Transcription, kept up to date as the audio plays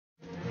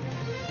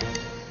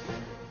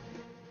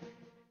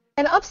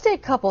An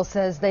upstate couple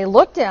says they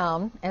looked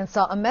down and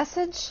saw a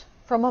message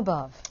from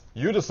above.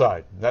 You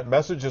decide. That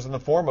message is in the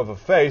form of a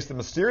face that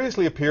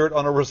mysteriously appeared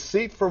on a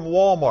receipt from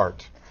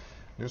Walmart.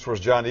 News 4's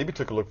John Eby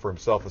took a look for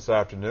himself this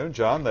afternoon.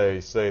 John, they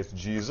say it's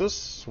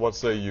Jesus. What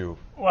say you?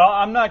 Well,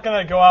 I'm not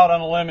going to go out on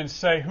a limb and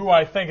say who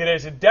I think it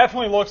is. It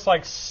definitely looks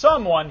like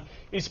someone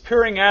is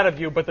peering out of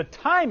you, but the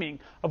timing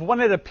of when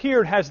it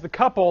appeared has the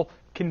couple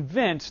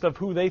convinced of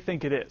who they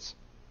think it is.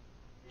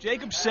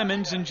 Jacob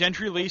Simmons and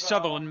Gentry Lee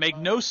Sutherland make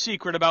no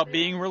secret about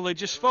being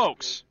religious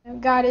folks.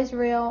 God is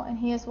real and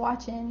He is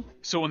watching.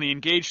 So when the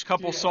engaged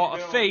couple saw a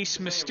face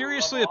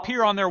mysteriously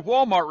appear on their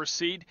Walmart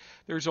receipt,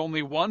 there's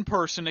only one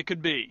person it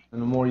could be.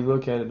 And the more you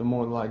look at it, the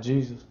more like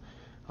Jesus.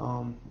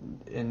 And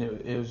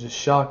it was just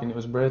shocking. It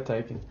was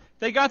breathtaking.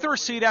 They got the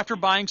receipt after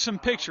buying some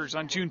pictures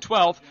on June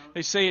 12th.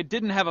 They say it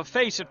didn't have a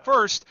face at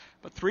first,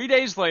 but 3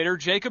 days later,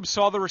 Jacob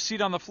saw the receipt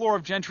on the floor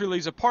of Gentry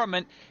Lee's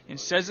apartment and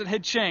says it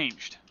had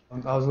changed.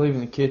 I was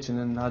leaving the kitchen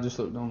and I just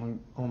looked on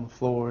the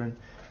floor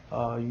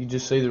and you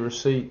just see the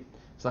receipt.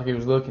 It's like he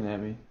was looking at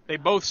me. They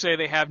both say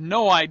they have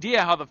no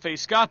idea how the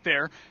face got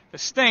there. The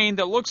stain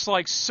that looks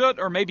like soot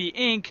or maybe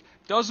ink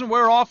doesn't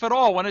wear off at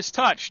all when it's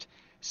touched.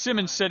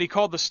 Simmons said he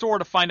called the store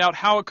to find out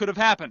how it could have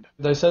happened.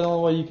 They said the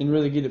only way you can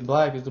really get it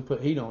black is to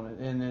put heat on it.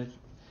 And if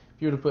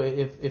you were to put,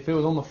 if it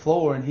was on the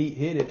floor and heat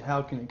hit it,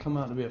 how can it come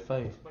out to be a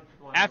face?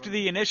 After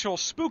the initial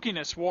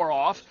spookiness wore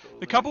off,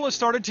 the couple has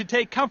started to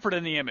take comfort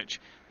in the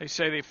image. They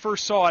say they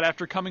first saw it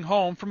after coming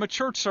home from a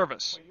church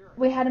service.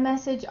 We had a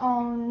message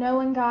on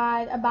knowing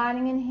God,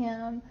 abiding in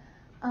Him.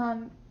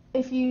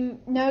 If you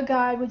know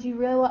God, would you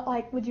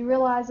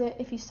realize it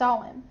if you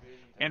saw Him?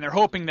 And they're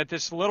hoping that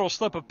this little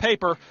slip of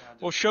paper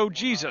will show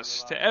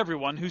Jesus to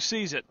everyone who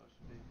sees it.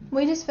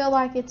 We just feel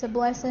like it's a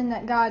blessing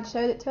that God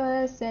showed it to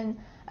us and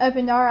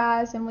opened our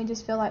eyes, and we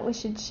just feel like we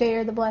should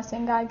share the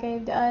blessing God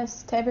gave to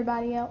us to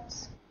everybody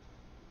else.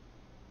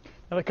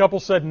 Now, the couple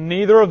said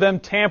neither of them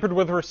tampered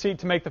with the receipt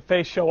to make the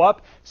face show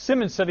up.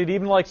 Simmons said he'd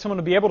even like someone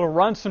to be able to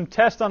run some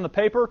tests on the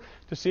paper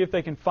to see if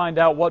they can find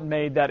out what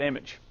made that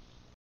image.